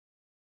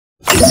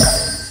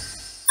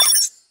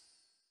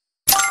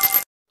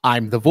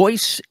I'm the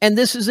voice, and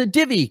this is a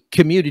Divi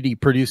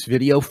community-produced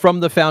video from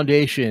the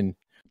foundation.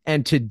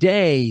 And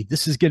today,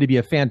 this is going to be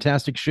a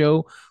fantastic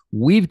show.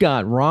 We've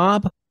got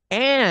Rob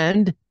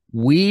and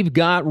we've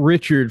got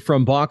Richard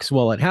from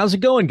BoxWallet. How's it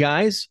going,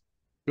 guys?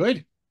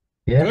 Good.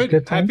 Yeah, Good.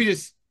 good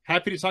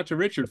Happy to talk to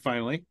Richard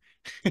finally.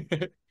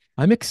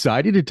 I'm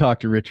excited to talk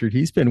to Richard.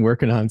 He's been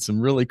working on some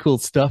really cool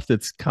stuff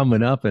that's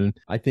coming up, and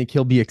I think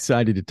he'll be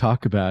excited to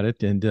talk about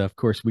it. And of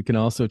course, we can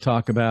also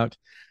talk about,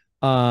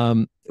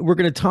 we're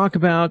going to talk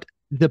about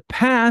the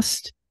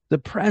past, the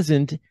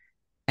present,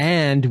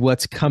 and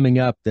what's coming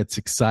up that's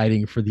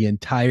exciting for the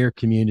entire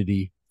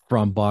community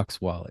from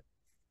BoxWallet.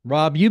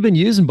 Rob, you've been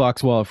using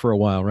BoxWallet for a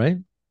while, right?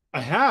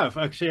 I have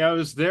actually. I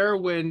was there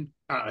when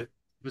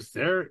was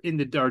there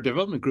in our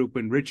development group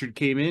when Richard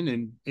came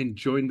in and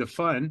joined the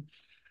fun.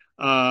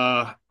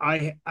 I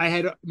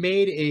had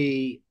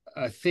made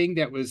a thing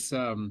that was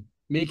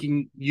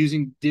making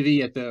using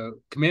Divi at the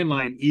command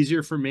line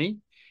easier for me.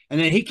 And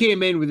then he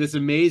came in with this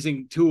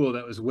amazing tool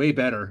that was way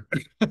better.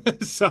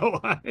 So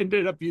I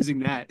ended up using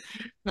that.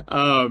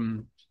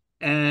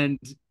 And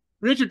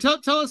Richard,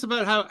 tell us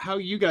about how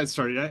you got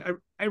started.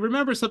 I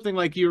remember something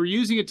like you were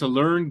using it to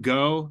learn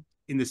Go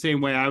in the same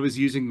way I was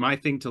using my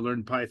thing to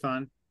learn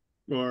Python,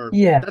 or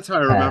yeah, that's how I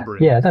remember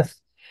it. yeah,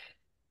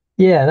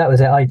 that was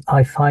it.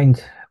 I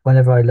find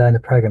whenever I learn a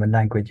programming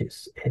language,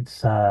 it's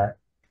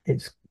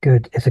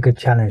good. It's a good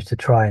challenge to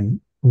try and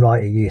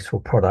write a useful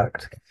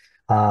product.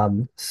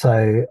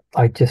 So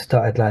I just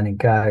started learning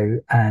Go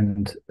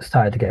and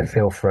started to get a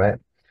feel for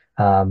it.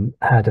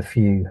 Had a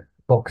few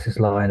boxes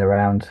lying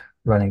around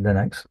running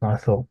Linux, and I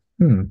thought,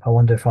 I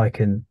wonder if I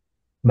can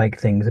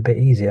make things a bit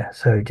easier.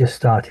 So just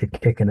started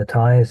kicking the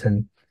tires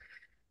and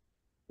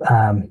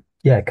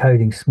yeah,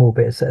 coding small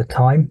bits at a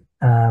time,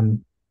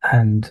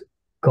 and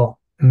got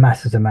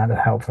massive amount of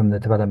help from the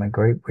development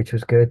group, which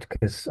was good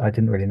because I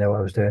didn't really know what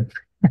I was doing.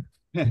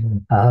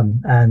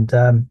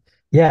 And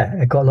yeah,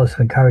 it got lots of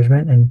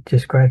encouragement and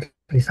just gradually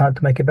started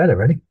to make it better,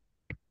 really.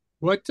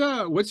 What's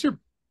your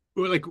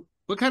like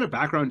what kind of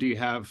background do you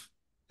have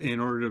in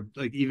order to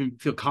like even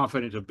feel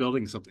confident of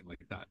building something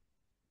like that?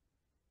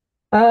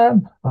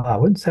 Well, I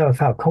wouldn't say I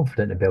felt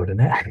confident in building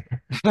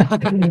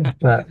it,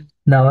 but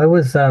no,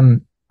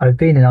 I've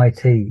been in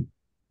IT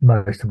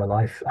most of my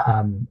life,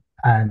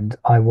 and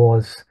I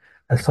was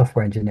a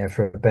software engineer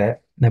for a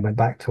bit, then went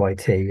back to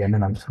IT, and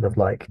then I'm sort of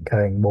like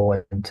going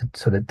more into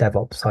sort of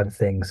DevOps side of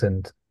things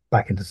and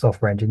back into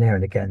software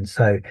engineering again.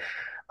 So,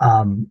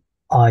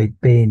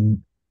 I've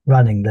been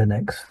running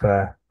Linux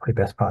for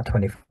probably best part of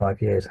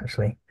 25 years,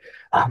 actually,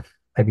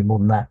 maybe more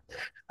than that.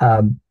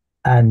 Um,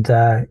 and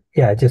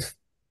yeah, I just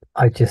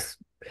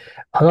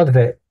a lot of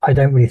it, I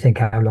don't really think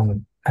how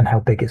long and how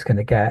big it's going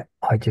to get.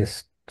 I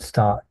just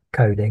start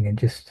coding and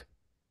just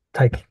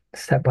take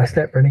step by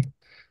step, really.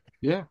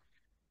 Yeah.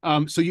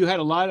 So you had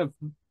a lot of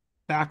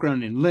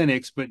background in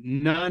Linux, but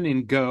none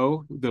in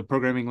Go, the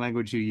programming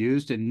language you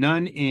used, and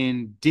none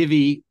in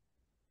Divi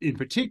in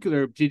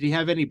particular. Did you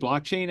have any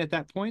blockchain at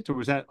that point, or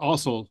was that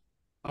also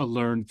a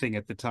learned thing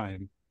at the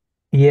time?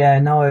 Yeah,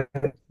 no,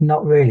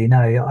 not really. No,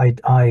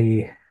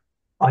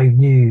 I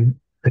knew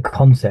the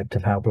concept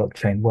of how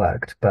blockchain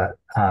worked, but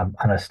and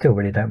I still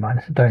really don't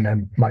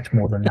know much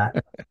more than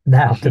that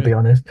now, to be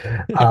honest.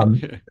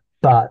 Um,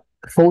 but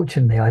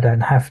fortunately, I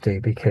don't have to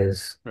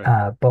because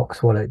Right.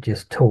 BoxWallet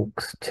just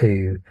talks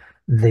to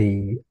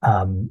the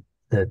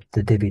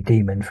the Divi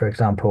daemon, for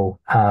example,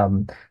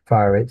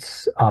 via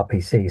its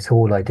RPC. So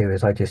all I do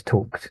is I just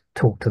talk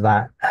to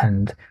that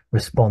and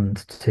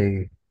respond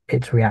to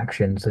its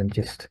reactions and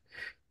just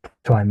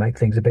try and make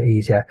things a bit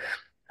easier.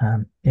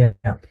 Yeah.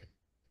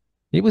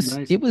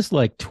 Nice. It was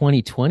like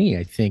 2020,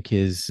 I think,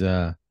 is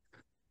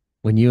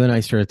when you and I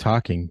started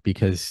talking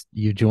because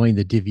you joined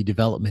the Divi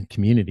development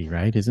community,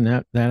 right? Isn't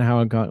that how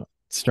it got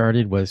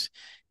started? Was,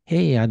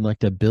 hey, I'd like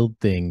to build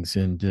things,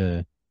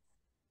 and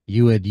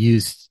you had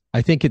used,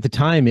 I think at the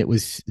time it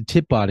was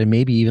Tipbot, and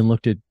maybe even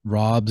looked at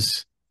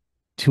Rob's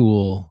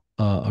tool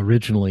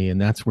originally, and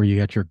that's where you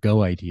got your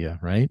Go idea,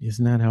 right?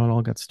 Isn't that how it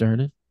all got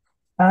started?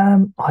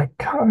 I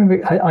can't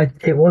remember.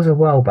 It was a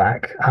while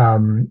back,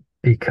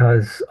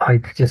 because I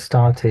just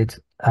started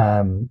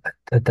a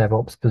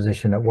DevOps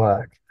position at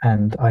work,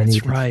 and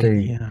That's right.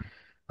 Yeah.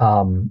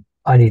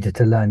 I needed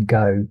to learn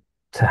Go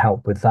to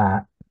help with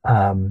that.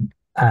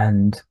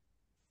 And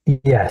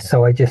yeah,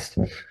 so I just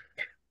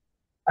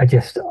I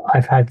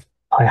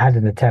had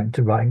an attempt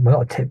to write, well,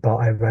 not a tip, but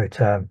I wrote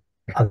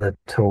other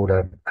tool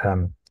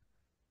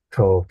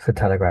for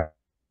Telegram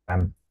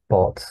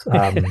bots.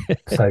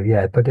 So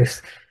yeah, but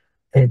it's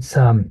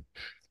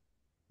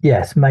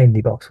yes,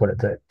 mainly BoxWallet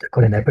that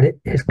got in there, but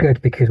it's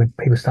good because when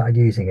people started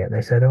using it,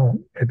 they said, "Oh,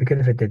 it'd be good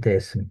if it did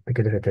this, and it'd be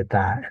good if it did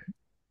that,"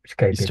 which You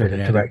gave me a bit started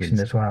of adding direction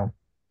things. as well.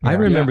 I Yeah.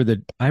 Yeah. remember that.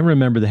 I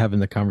remember having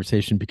the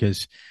conversation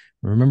because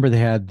remember they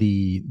had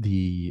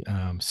the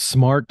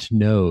smart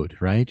node,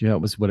 right?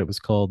 That was what it was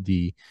called,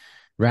 the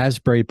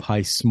Raspberry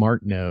Pi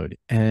smart node,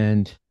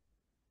 and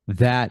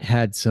that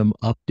had some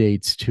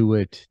updates to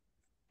it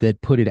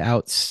that put it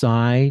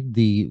outside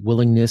the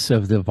willingness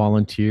of the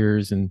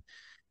volunteers, and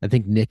I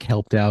think Nick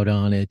helped out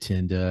on it,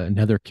 and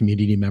another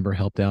community member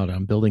helped out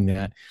on building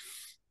that.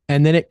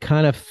 And then it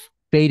kind of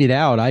faded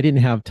out. I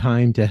didn't have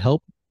time to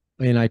help,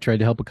 and I tried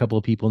to help a couple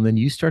of people. And then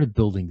you started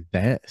building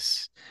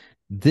this.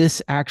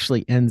 This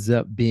actually ends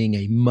up being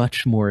a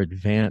much more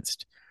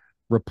advanced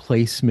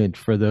replacement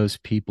for those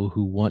people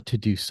who want to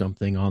do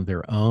something on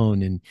their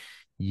own and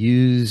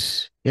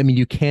use. I mean,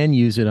 you can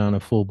use it on a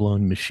full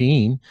blown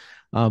machine,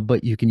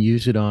 but you can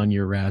use it on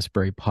your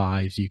Raspberry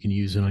Pis. You can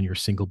use it on your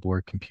single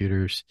board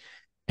computers,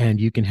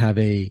 and you can have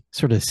a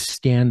sort of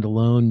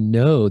standalone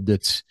node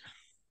that's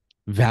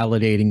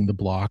validating the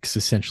blocks,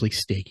 essentially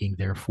staking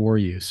there for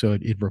you. So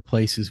it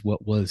replaces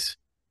what was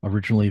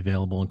originally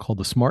available and called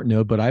the smart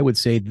node. But I would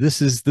say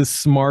this is the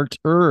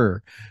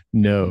smarter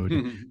node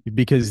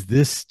because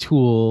this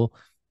tool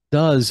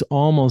does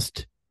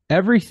almost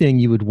everything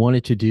you would want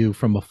it to do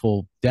from a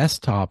full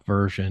desktop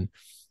version.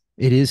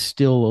 It is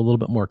still a little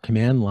bit more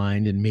command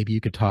line, and maybe you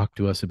could talk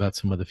to us about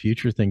some of the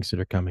future things that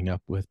are coming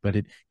up with, but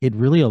it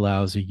really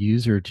allows a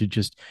user to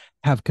just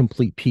have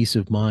complete peace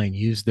of mind,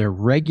 use their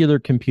regular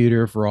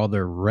computer for all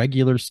their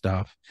regular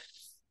stuff,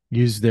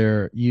 use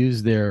their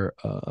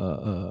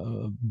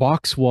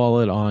box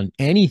wallet on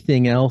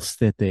anything else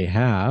that they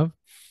have,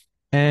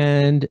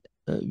 and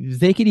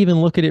they could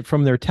even look at it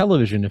from their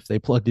television if they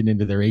plugged it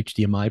into their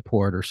HDMI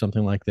port or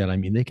something like that. I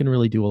mean, they can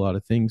really do a lot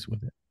of things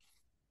with it.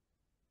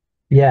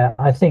 Yeah,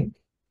 I think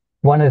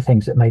one of the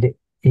things that made it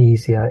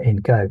easier in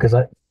Go, because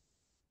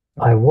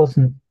I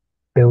wasn't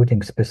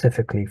building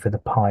specifically for the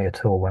Pi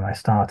at all when I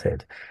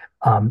started.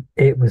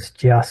 It was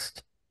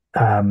just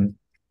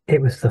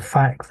it was the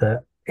fact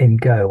that in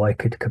Go I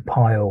could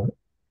compile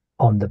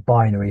on the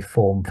binary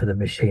form for the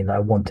machine that I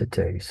wanted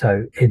to.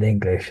 So in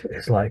English,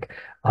 it's like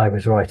I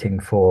was writing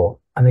for,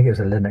 I think it was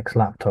a Linux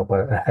laptop,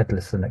 or a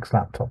headless Linux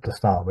laptop to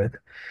start with.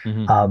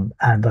 Mm-hmm.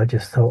 And I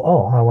just thought,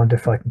 oh, I wonder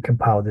if I can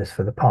compile this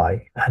for the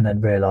Pi, and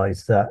then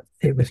realized that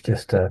it was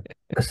just a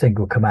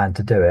single command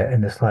to do it.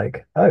 And it's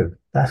like, oh,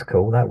 that's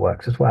cool. That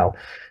works as well.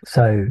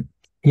 So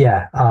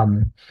yeah.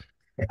 And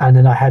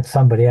then I had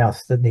somebody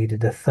else that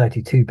needed a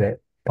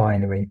 32-bit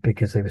binary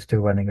because they were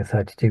still running a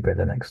 32-bit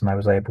Linux, and I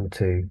was able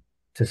to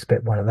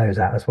spit one of those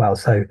out as well.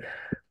 So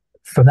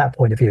from that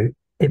point of view,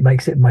 it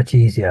makes it much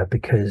easier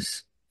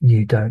because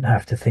you don't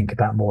have to think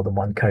about more than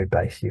one code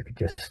base. You could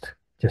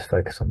just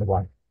focus on the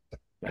one.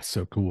 That's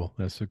so cool.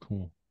 That's so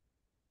cool.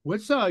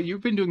 What's you've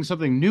been doing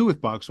something new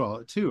with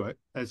BoxWallet too,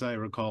 as I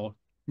recall.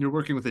 You're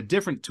working with a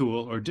different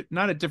tool, or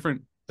not a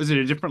different, is it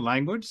a different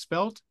language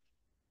spelt?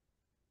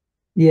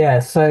 Yeah,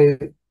 so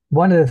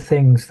one of the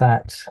things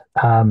that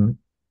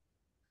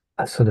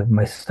sort of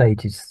my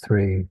stages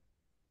through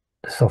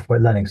the software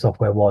learning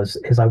software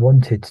is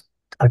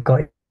I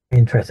got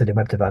interested in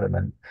web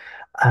development,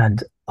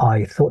 and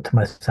I thought to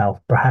myself,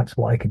 perhaps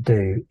what I could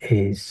do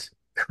is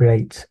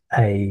create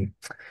a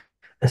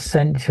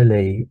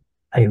essentially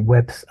a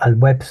web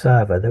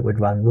server that would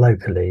run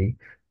locally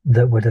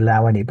that would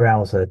allow any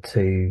browser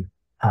to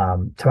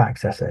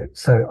access it.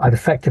 So I'd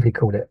effectively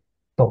called it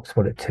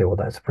BoxWallet 2,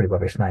 although that's a pretty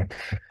rubbish name.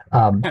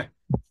 Um,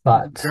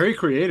 but Very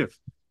creative.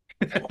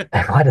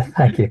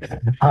 thank you.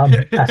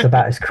 That's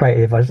about as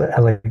creative as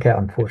I get,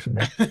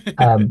 unfortunately.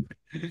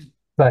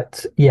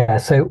 But yeah,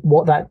 so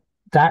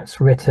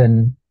that's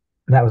written,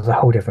 that was a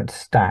whole different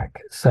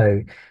stack.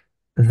 So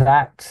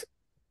that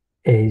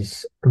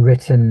is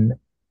written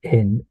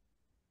in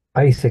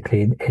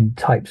basically in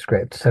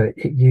TypeScript. So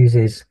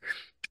it's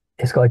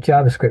got a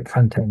JavaScript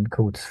front end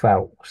called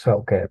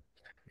SvelteKit,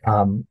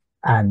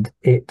 and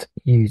it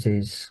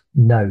uses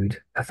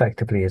Node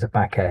effectively as a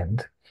back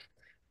end.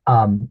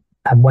 And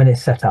when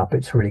it's set up,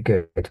 it's really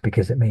good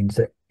because it means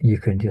that you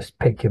can just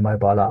pick your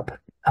mobile up,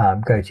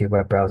 go to your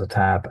web browser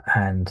tab,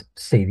 and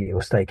see that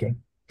you're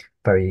staking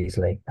very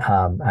easily,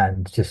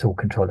 and just all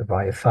control it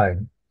via your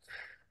phone.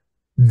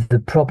 The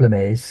problem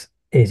is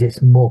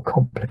it's more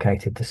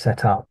complicated to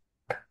set up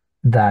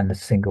than a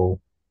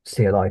single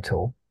CLI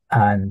tool,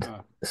 and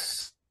Uh,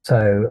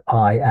 so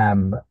I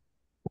am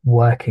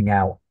working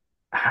out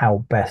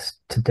how best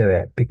to do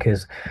it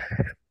because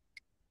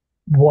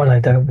what I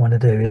don't want to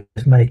do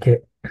is make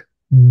it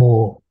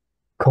more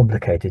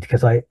complicated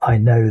because I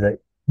know that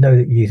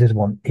users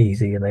want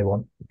easy and they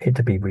want it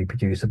to be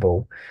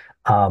reproducible.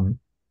 Um,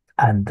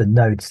 and the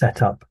node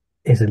setup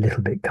is a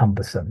little bit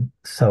cumbersome.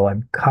 So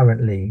I'm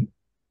currently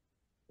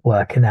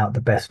working out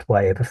the best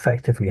way of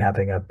effectively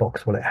having a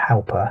box wallet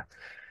helper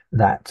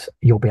that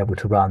you'll be able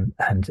to run,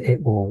 and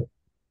it will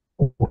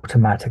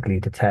automatically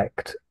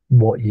detect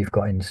what you've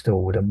got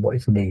installed and what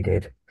is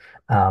needed,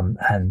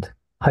 and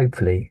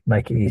hopefully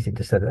make it easy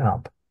to set it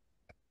up.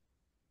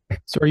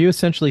 So are you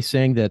essentially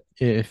saying that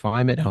if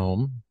I'm at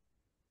home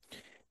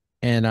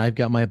and I've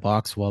got my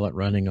box wallet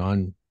running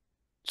on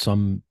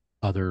some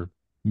other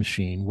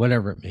machine,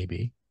 whatever it may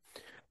be,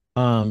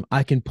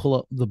 I can pull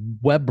up the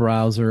web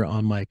browser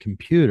on my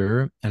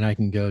computer and I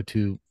can go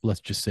to,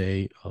 let's just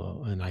say,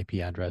 an IP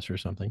address or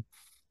something,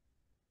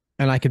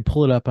 and I can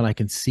pull it up and I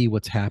can see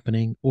what's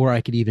happening, or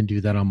I could even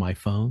do that on my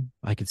phone.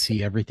 I could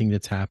see everything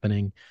that's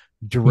happening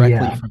directly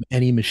Yeah, from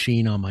any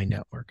machine on my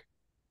network.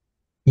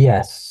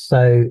 Yes.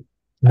 So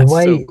the That's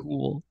so way,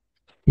 cool.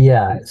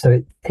 yeah,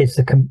 so it's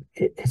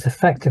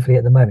effectively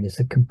at the moment it's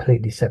a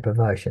completely separate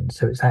version.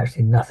 So it's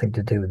actually nothing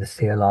to do with the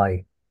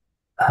CLI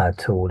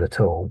tool at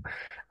all.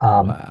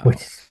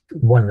 Which Wow. is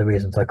one of the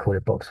reasons I call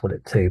it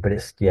BoxWallet 2, but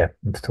it's yeah,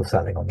 I'm still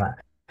selling on that.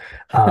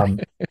 Um,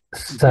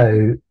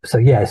 so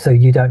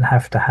you don't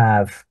have to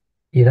have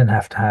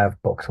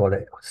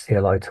BoxWallet or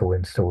CLI tool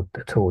installed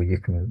at all. You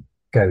can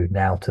go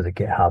now to the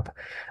GitHub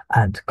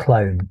and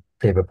clone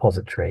the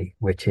repository,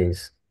 which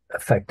is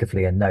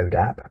effectively a Node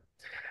app.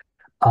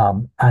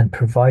 And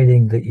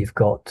providing that you've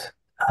got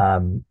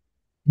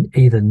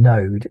either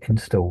Node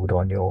installed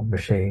on your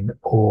machine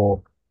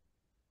or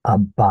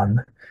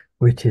Bun,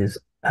 which is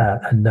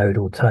a Node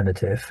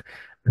alternative,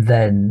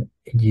 then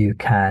you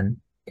can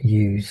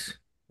use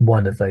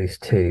one of those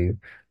two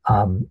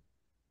um,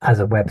 as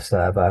a web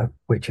server,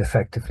 which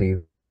effectively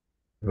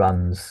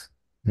runs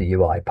the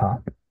UI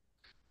part.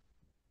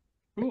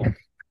 Cool.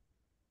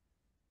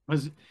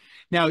 Was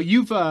Now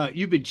you've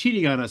been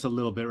cheating on us a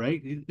little bit,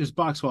 right? There's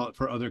Box Wallet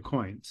for other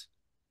coins.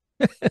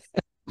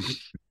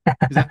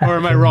 Is that, or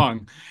am I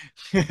wrong?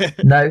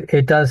 No,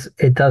 it does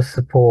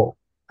support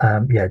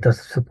yeah, it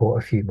does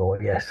support a few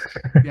more, yes.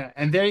 Yeah,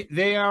 and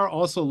they are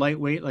also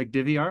lightweight like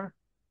Divi are.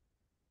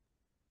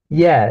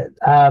 Yeah,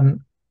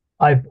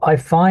 I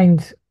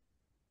find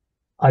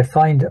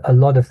a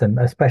lot of them,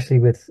 especially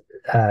with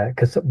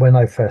because when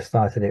I first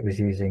started, it was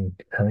using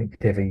I think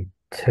Divi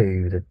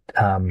 2, the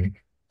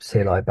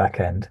CLI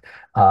backend,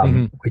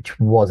 Hmm. which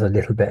was a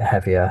little bit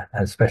heavier,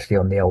 and especially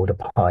on the older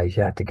Pis,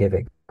 you had to give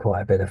it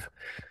quite a bit of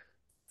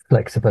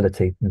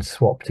flexibility and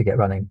swap to get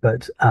running.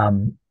 But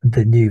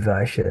the new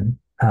version,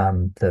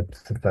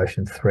 the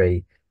version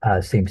 3,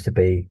 seems to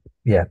be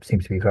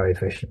seems to be very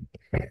efficient.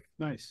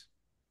 Nice,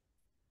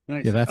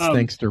 Yeah, nice. that's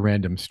thanks to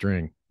random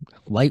string.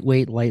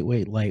 Lightweight,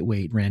 lightweight,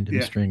 lightweight, random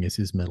Yeah. string is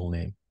his middle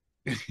name.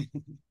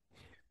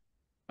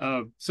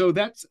 So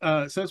that's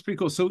pretty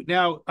cool. So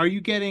now, are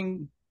you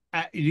getting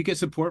you get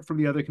support from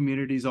the other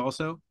communities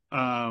also,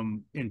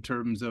 in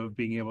terms of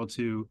being able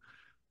to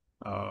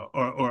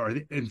or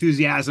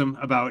enthusiasm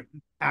about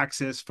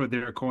access for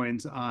their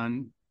coins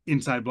on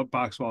inside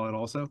Box Wallet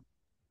also?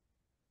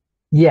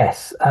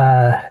 Yes,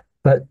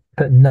 but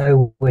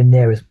nowhere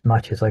near as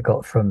much as I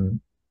got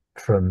from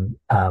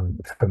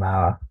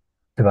our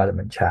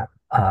development chat.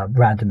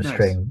 Random Nice.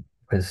 String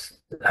was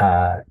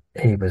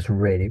he was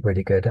really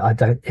good. I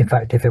don't. In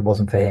fact, if it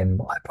wasn't for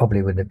him, I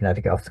probably wouldn't have been able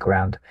to get off the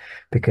ground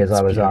because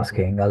I It's was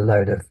beautiful. asking a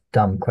load of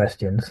dumb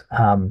questions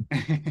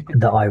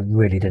that I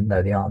really didn't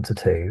know the answer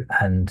to,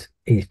 and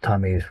each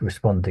time he was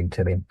responding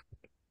to me,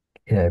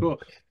 you know, Cool.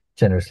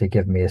 generously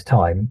given me his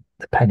time,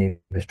 the penny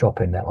was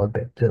dropping that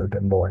little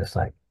bit more. And it's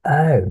like,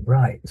 oh,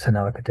 right. So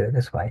now I could do it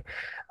this way.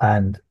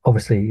 And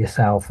obviously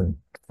yourself and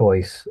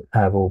Voice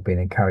have all been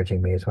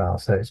encouraging me as well.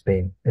 So it's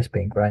been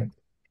great.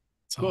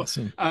 It's Cool.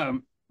 awesome.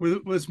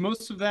 Was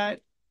most of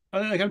that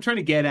like I'm trying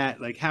to get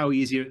at like how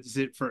easy is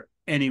it for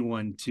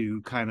anyone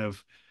to kind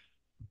of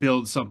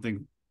build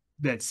something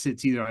that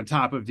sits either on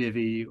top of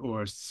Divi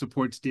or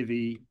supports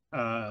Divi,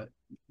 a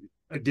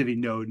Divi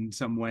node in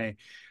some way.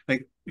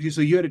 Like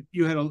so you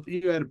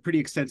had a pretty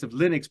extensive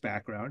Linux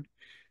background,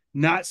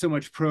 not so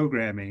much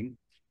programming.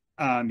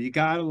 You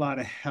got a lot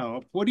of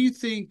help. What do you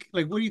think?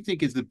 Like, what do you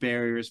think is the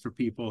barriers for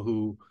people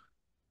who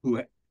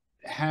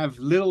have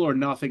little or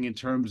nothing in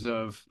terms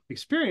of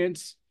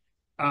experience,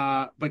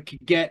 but can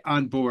get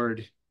on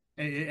board,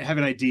 have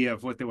an idea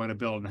of what they want to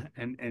build,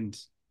 and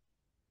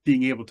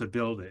being able to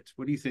build it?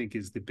 What do you think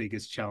is the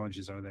biggest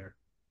challenges are there?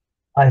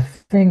 I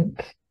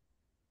think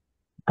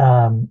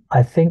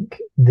I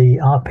think the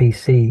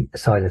RPC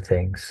side of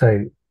things.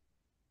 So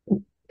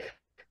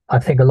I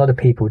think a lot of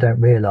people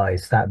don't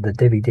realize that the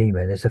Divi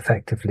daemon is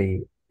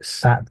effectively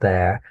sat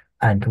there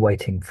and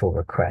waiting for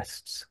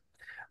requests.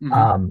 Mm-hmm.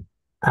 Um,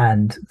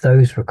 and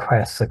those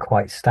requests are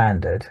quite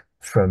standard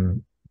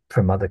from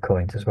other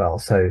coins as well.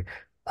 So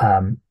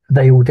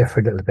they all differ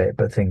a little bit,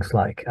 but things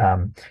like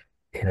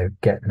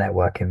get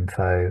network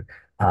info,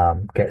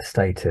 get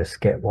status,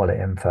 get wallet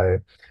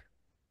info.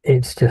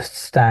 It's just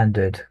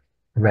standard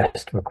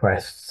REST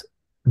requests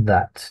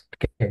that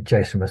get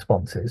JSON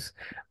responses,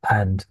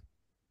 and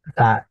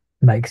that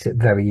makes it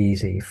very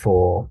easy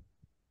for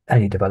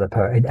any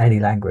developer in any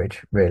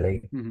language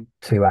really Mm-hmm.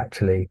 to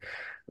actually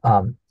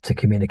to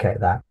communicate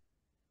that.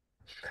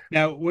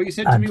 Now, what you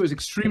said to me And was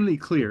extremely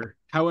clear.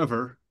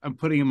 However, I'm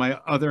putting in my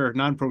other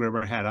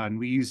non-programmer hat on.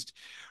 We used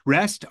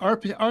REST,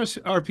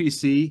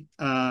 RPC,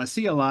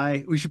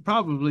 CLI. We should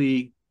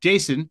probably,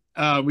 Jason,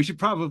 we should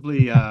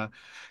probably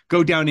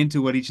go down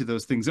into what each of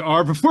those things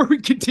are before we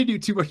continue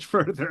too much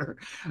further.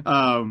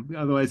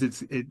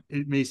 Otherwise,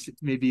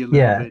 may be a little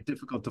yeah, bit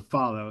difficult to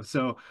follow.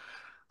 So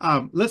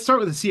let's start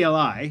with the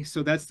CLI.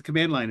 So that's the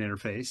command line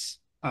interface.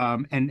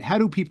 And how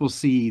do people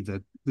see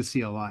the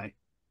CLI?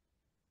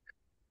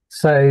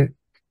 so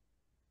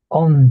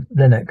on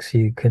Linux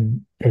you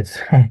can it's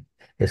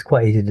it's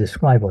quite easy to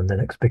describe on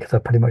Linux because I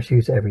pretty much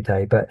use it every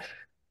day. But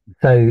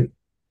so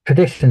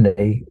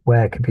traditionally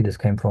where computers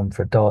came from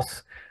for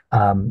DOS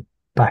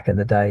back in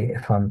the day,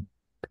 if I'm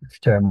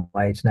showing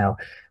my age now.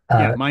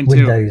 Yeah, mine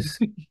too.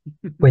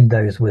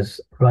 Windows was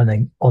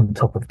running on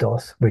top of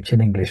DOS, which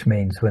in English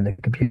means when the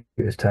computer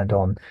was turned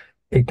on,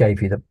 it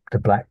gave you the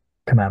black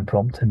command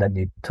prompt, and then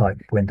you type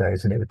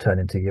Windows and it would turn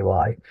into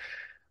UI.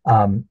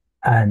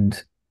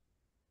 And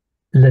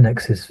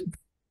Linux is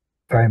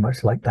very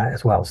much like that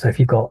as well. So if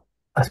you've got,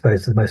 I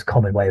suppose, the most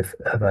common way of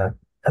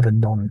a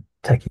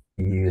non-techie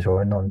user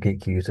or a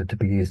non-geek user to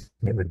be using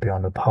it would be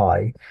on the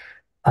Pi.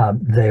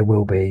 There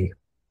will be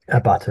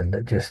a button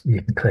that just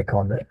you can click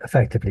on that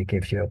effectively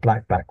gives you a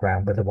black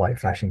background with a white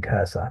flashing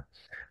cursor,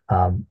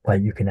 where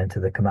you can enter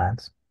the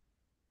commands.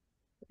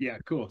 Yeah,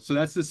 cool. So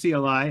that's the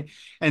CLI,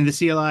 and the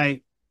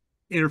CLI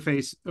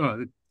interface.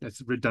 Oh,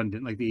 that's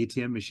redundant, like the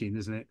ATM machine,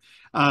 isn't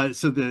it?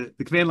 So the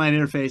command line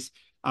interface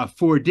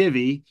for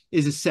Divi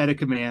is a set of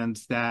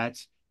commands that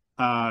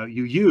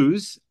you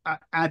use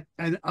at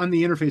on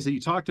the interface that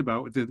you talked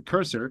about with the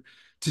cursor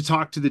to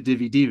talk to the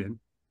Divi daemon,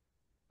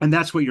 and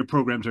that's what your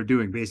programs are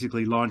doing,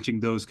 basically launching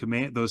those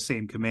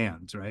same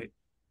commands, right?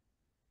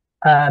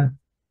 Um,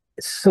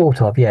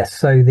 Sort of, yes.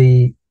 So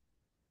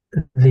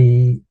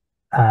the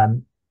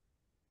um,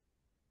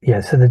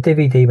 yeah, so the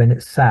Divi daemon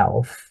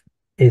itself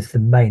is the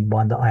main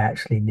one that I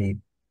actually need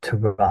to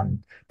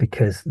run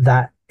because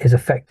that is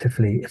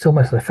effectively, it's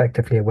almost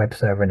effectively a web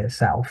server in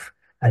itself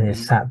and is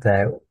Mhm. sat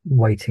there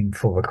waiting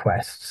for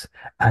requests.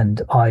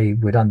 And I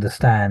would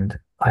understand,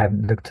 I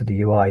haven't looked at the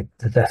UI,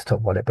 the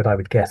desktop wallet, but I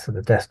would guess that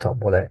the desktop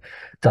wallet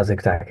does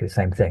exactly the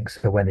same thing.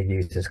 So when the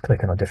user's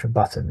clicking on different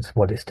buttons,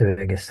 what it's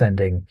doing is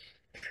sending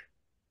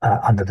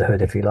under the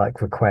hood, if you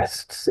like,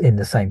 requests in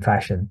the same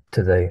fashion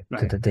to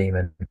Right. the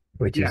daemon,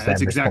 which Yeah, is that's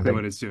then exactly responding.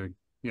 what it's doing.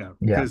 Yeah,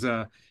 Yeah, because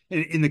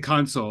in the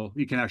console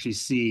you can actually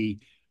see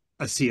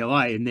a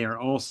CLI in there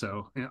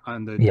also yeah,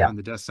 on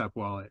the desktop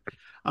wallet.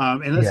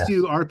 And let's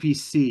do yes,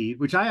 RPC,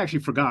 which I actually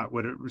forgot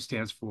what it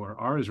stands for.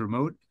 R is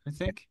remote, I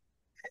think.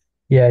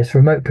 yeah. It's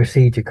remote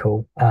procedure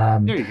call.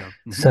 There you go.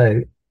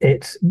 So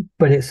it's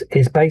but it's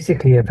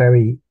basically a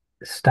very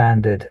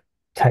standard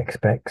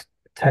text-based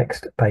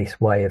text-based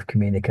way of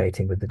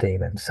communicating with the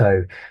daemon.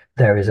 So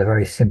there is a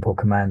very simple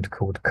command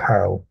called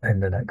curl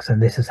in Linux,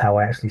 and this is how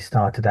I actually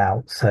started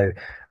out. So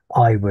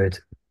I would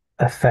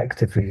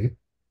effectively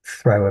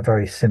throw a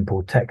very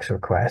simple text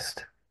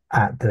request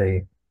at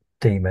the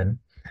daemon,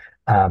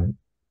 um,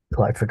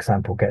 like for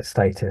example, get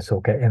status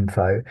or get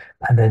info,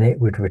 and then it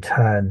would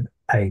return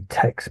a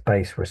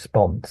text-based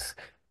response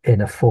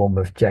in a form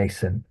of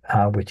JSON,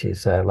 which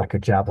is like a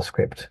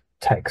JavaScript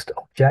text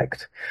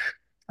object.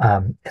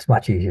 It's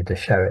much easier to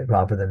show it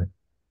rather than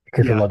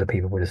because a Yeah, lot of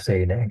people would have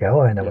seen it and go,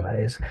 "Oh, I know what yeah, that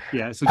is."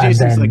 yeah. So And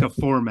JSON's like then a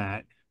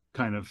format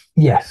kind of.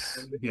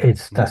 yes, Yeah.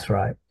 it's that's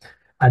right.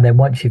 And then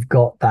once you've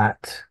got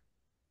that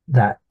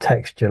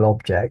textual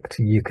object,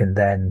 you can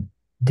then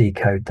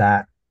decode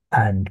that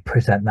and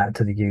present that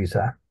to the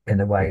user in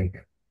a way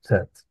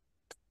that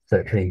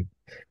the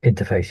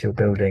interface you're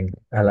building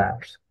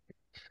allows.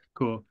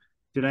 Cool.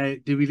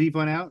 Did we leave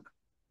one out?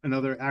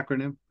 Another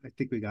acronym? I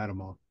think we got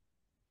them all.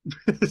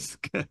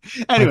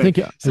 I Anyway, think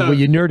well, so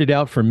you nerded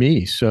out for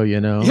me, so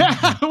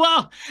yeah,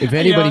 well, if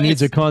you know, anybody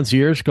needs a it's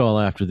concierge call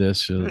after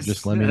this,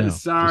 just let me know.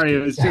 Just sorry,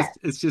 kidding.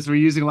 it's just we're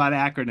using a lot of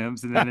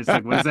acronyms, and then it's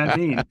like, what does that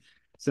mean?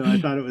 So I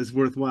thought it was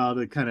worthwhile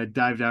to kind of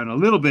dive down a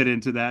little bit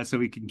into that, so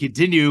we can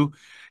continue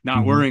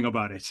not Mhm. worrying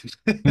about it.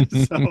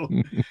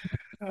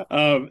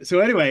 So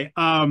anyway,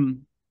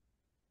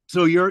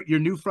 so your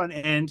new front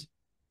end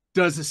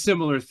does a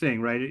similar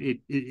thing, right?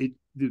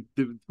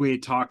 The way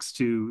it talks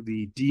to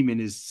the daemon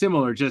is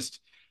similar, just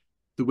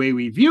the way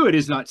we view it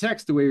is not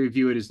text. The way we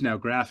view it is now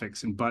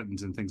graphics and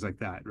buttons and things like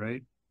that,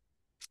 right?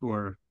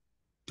 Or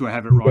do I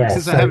have it wrong? Yeah,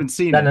 Since I so haven't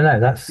seen no, it. no, no,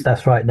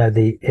 that's right. No,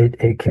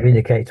 it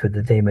communicates with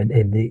the daemon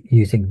in the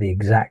using the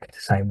exact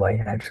same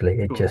way. Actually,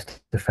 it Cool,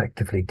 just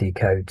effectively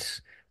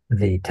decodes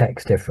the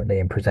text differently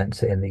and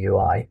presents it in the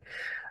UI.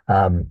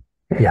 Um,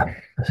 yeah,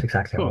 that's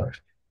exactly how it cool.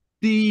 works.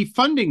 The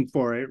funding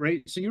for it,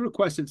 right? So you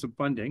requested some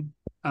funding,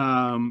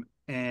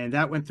 and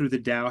that went through the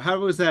DAO. How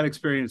was that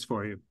experience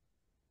for you,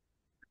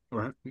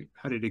 or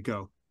how did it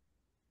go?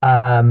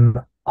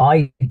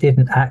 I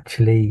didn't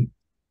actually.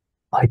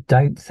 I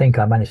don't think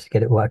I managed to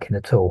get it working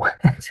at all.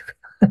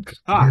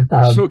 Ah,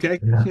 um, okay.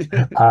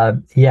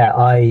 yeah,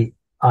 I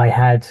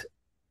had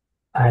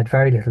I had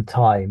very little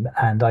time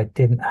and I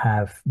didn't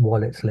have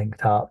wallets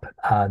linked up,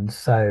 and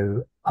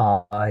so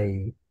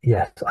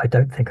yes, I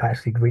don't think I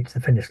actually reached the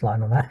finish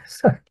line on that.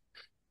 So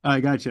I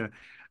gotcha.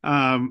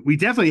 We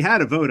definitely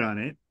had a vote on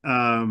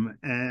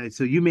it.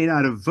 So you may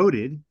not have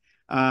voted,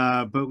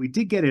 but we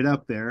did get it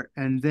up there,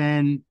 and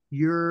then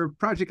your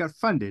project got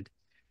funded.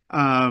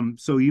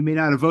 So you may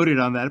not have voted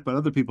on that, but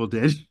other people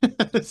did.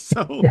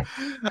 So, yeah,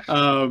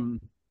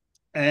 um,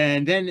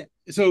 and then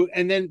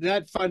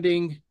that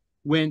funding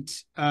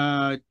went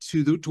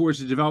towards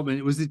the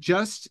development. Was it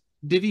just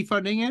Divi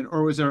funding it,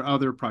 or was there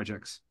other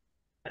projects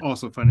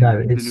also funding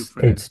no, the new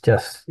front end?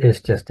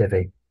 it's just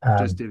Divi.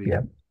 Just Divi.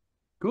 Yeah,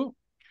 Cool.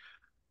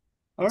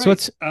 All So right.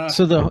 it's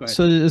Go ahead.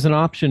 so there's an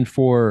option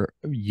for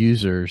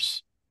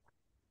users.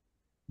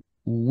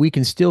 We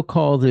can still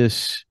call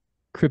this.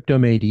 crypto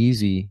made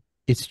easy,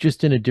 it's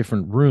just in a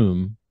different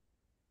room.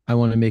 I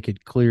want to make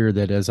it clear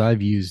that as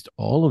I've used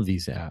all of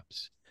these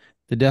apps,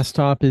 the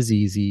desktop is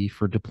easy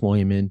for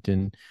deployment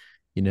and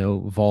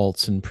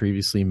vaults and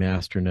previously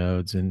master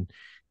nodes and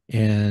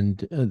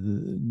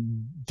the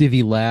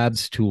Divi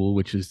Labs tool,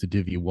 which is the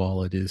Divi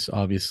wallet, is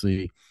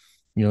obviously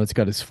it's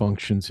got its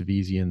functions of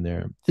easy in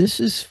there. This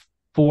is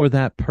for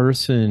that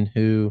person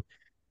who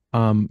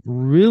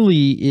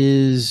really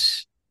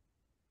is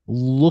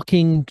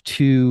looking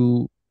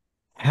to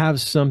have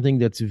something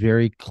that's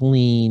very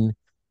clean,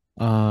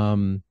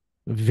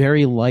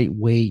 very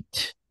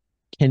lightweight,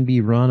 can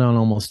be run on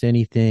almost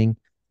anything.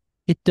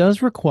 It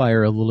does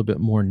require a little bit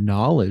more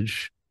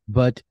knowledge,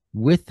 but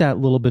with that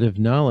little bit of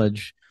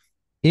knowledge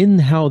in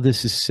how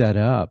this is set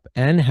up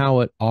and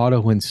how it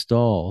auto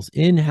installs,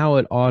 in how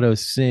it auto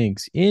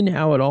syncs, in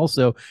how it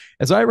also,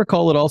 as I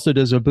recall, it also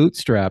does a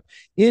bootstrap,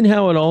 in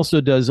how it also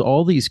does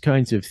all these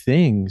kinds of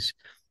things,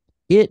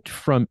 it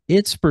from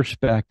its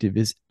perspective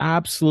is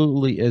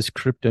absolutely as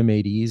crypto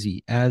made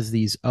easy as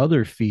these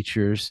other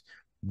features.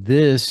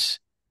 This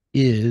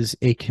is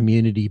a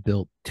community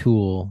built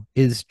tool,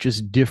 is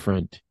just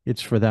different.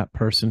 It's for that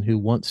person who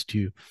wants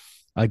to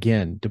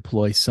again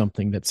deploy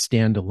something that's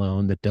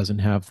standalone, that doesn't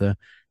have the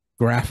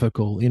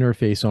graphical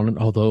interface on it,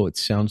 although it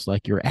sounds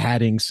like you're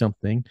adding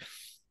something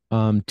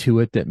to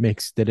it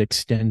that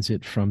extends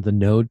it from the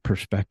node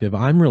perspective.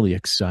 I'm really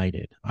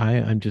excited.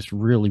 I'm just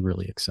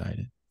really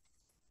excited.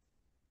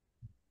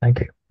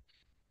 Thank you.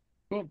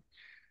 Cool.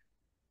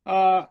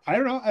 I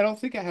don't know. I don't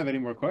think I have any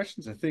more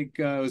questions. I think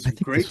it was I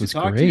think great this to was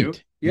talk to you.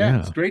 great. Yeah,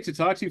 it's Yeah. great to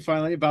talk to you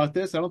finally about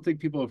this. I don't think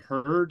people have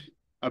heard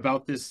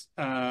about this.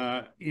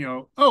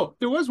 Oh,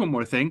 there was one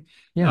more thing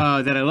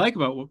Yeah. that I like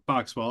about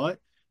BoxWallet.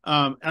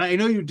 And I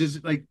know you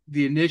just like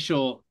the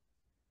initial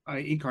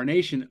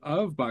incarnation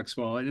of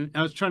BoxWallet, and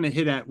I was trying to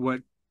hit at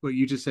what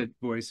you just said,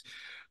 voice,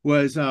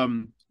 was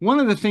one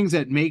of the things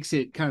that makes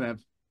it kind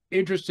of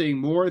interesting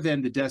more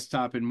than the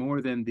desktop and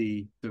more than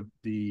the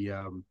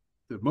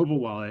mobile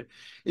wallet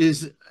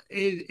is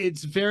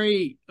it's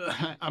very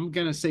I'm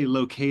gonna say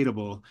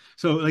locatable.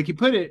 So like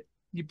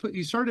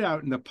you start it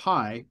out in the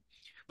Pi,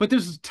 but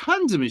there's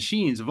tons of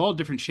machines of all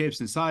different shapes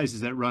and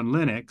sizes that run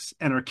Linux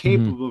and are Hmm.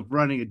 capable of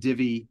running a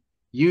Divi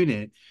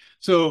unit.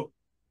 So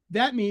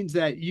that means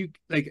that you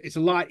like it's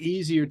a lot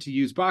easier to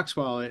use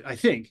BoxWallet, I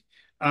think,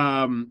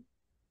 um,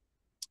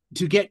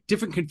 to get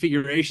different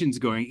configurations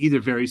going, either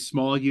very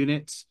small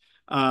units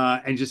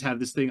and just have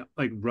this thing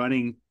like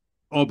running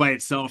all by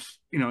itself,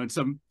 in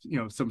some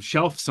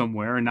shelf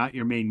somewhere and not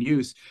your main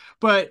use.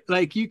 But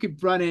like you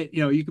could run it,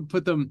 you could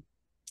put them,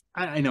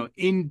 I know,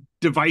 in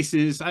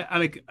devices. I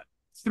like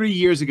 3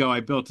 years ago, I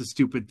built a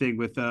stupid thing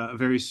with a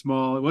very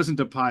small. It wasn't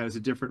a Pi; it was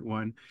a different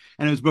one,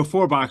 and it was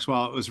before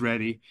BoxWallet was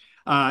ready.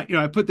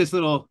 I put this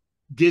little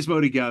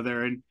gizmo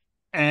together, and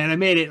I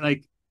made it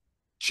like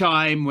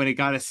chime when it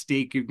got a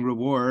stake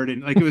reward,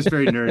 and like it was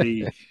very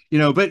nerdy,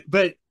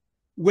 But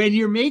when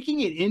you're making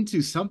it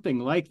into something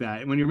like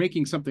that, and when you're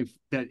making something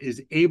that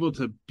is able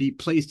to be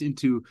placed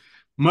into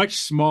much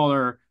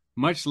smaller,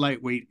 much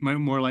lightweight,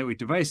 more lightweight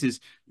devices,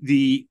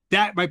 the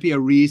that might be a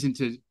reason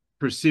to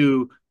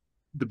pursue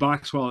the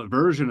box wallet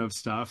version of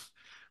stuff,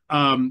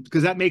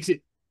 because that makes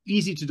it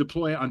easy to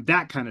deploy on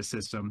that kind of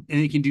system, and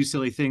you can do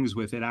silly things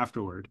with it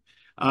afterward.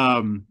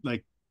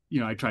 Like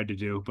I tried to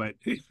do, but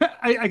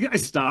I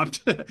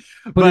stopped. Put it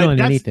But on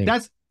that's anything.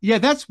 that's yeah,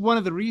 that's one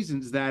of the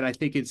reasons that I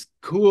think it's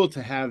cool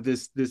to have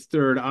this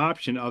third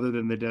option other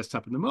than the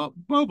desktop and the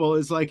mobile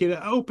is like it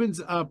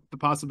opens up the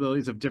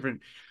possibilities of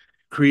different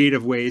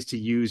creative ways to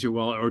use your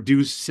wallet or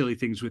do silly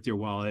things with your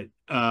wallet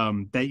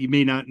that you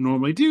may not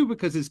normally do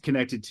because it's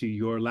connected to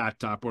your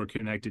laptop or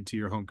connected to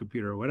your home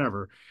computer or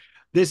whatever.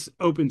 This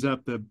opens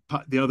up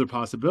the other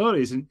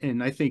possibilities,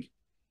 and I think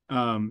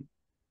um,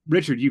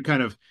 Richard, you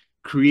kind of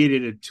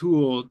created a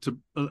tool to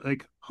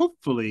like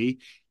hopefully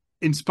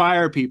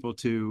inspire people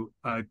to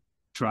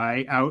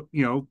try out,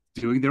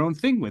 doing their own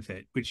thing with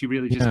it, which you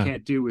really just Yeah.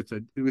 can't do with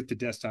the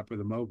desktop or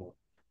the mobile.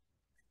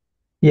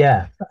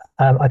 Yeah,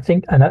 I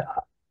think, and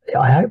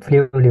I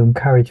hopefully will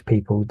encourage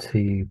people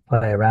to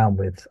play around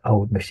with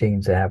old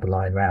machines they have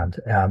lying around.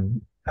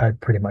 I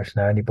pretty much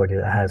know anybody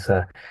that has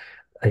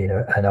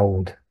an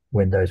old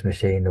Windows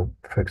machine,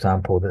 for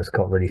example, that's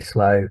got really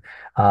slow,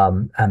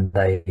 and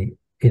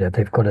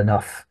they've got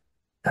enough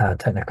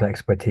technical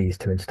expertise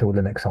to install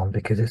Linux on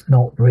because it's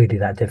not really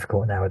that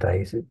difficult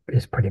nowadays.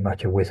 It's pretty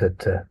much a wizard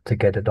to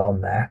get it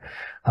on there,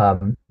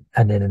 and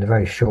then in a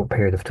very short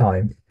period of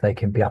time, they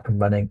can be up and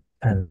running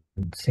and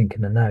syncing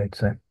the node.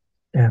 So,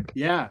 yeah,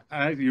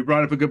 Yeah, you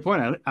brought up a good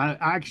point. I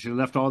actually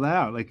left all that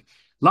out. Like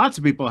lots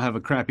of people have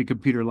a crappy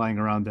computer lying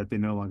around that they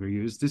no longer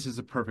use. This is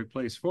a perfect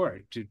place for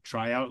it to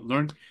try out,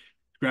 learn,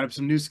 grab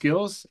some new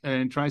skills,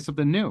 and try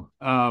something new.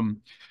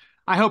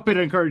 I hope it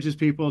encourages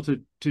people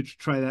to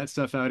try that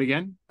stuff out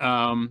again.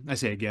 I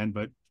say again,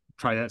 but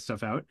try that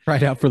stuff out. Try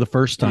it out for the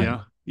first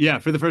time. Yeah,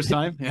 for the first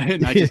time,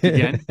 not just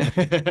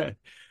again.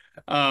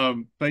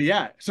 But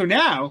yeah, so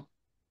now,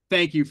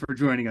 thank you for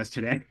joining us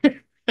today.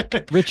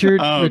 Richard,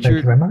 um, Thank you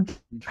Richard, very much.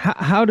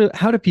 how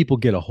do people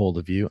get a hold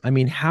of you? I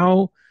mean,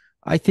 how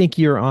I think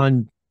you're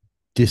on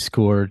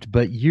Discord,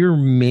 but your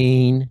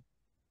main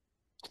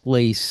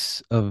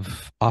place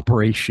of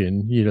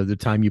operation, the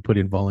time you put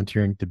in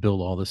volunteering to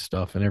build all this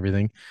stuff and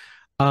everything,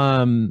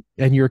 and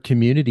your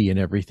community and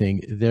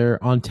everything,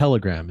 they're on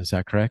Telegram, is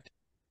that correct?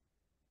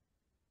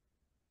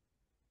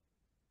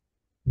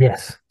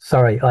 Yes,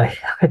 sorry, I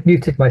had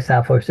muted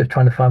myself. I was just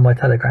trying to find my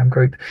Telegram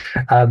group.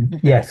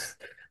 Yes,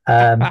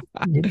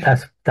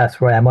 that's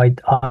where I am. I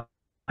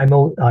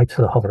sort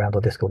of hover around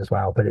on Discord as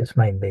well, but it's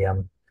mainly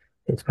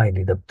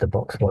the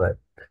Box Wallet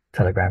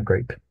Telegram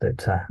group that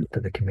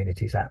the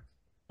community's at.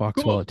 cool.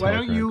 BoxWallet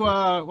Telegram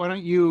group. Why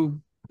don't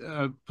you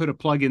put a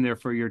plug in there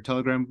for your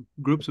Telegram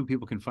group so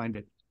people can find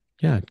it?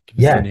 Yeah, give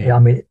us the Yeah, I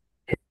name. mean,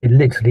 it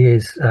literally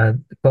is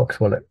Box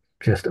Wallet,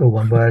 just all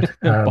one word.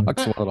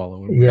 BoxWallet, all in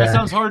one word. That Yeah,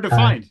 sounds hard to uh,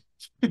 find.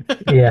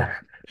 yeah.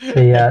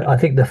 The I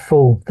think the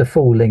full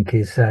link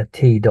is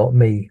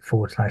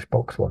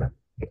t.me/Box Wallet.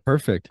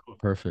 Perfect,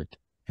 perfect.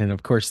 And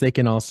of course, they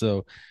can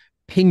also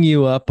ping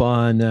you up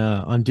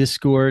on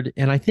Discord.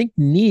 And I think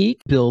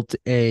Neat built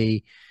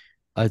a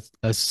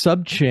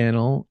sub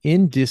channel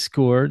in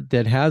Discord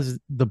that has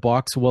the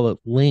Box Wallet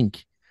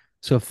link.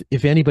 So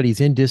if anybody's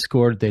in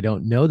Discord, they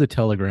don't know the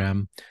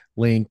Telegram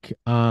link.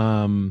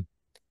 You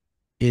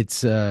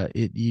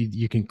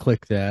can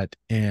click that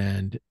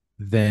and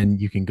then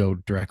you can go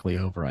directly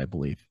over, I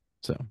believe.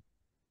 So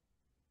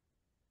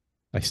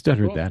I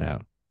stuttered Cool. that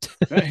out.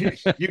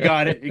 You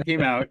got it. It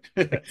came out.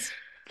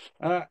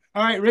 All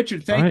right,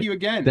 Richard, All thank right. you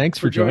again Thanks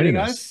for for joining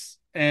joining us. us.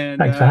 And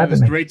Thanks for it having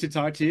was me. great to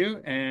talk to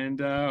you. And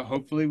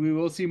hopefully we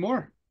will see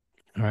more.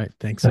 All right.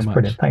 Thanks so That's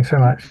brilliant. much. Thanks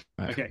very much.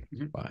 All right. Okay.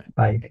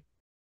 Bye.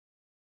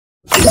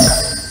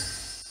 Bye.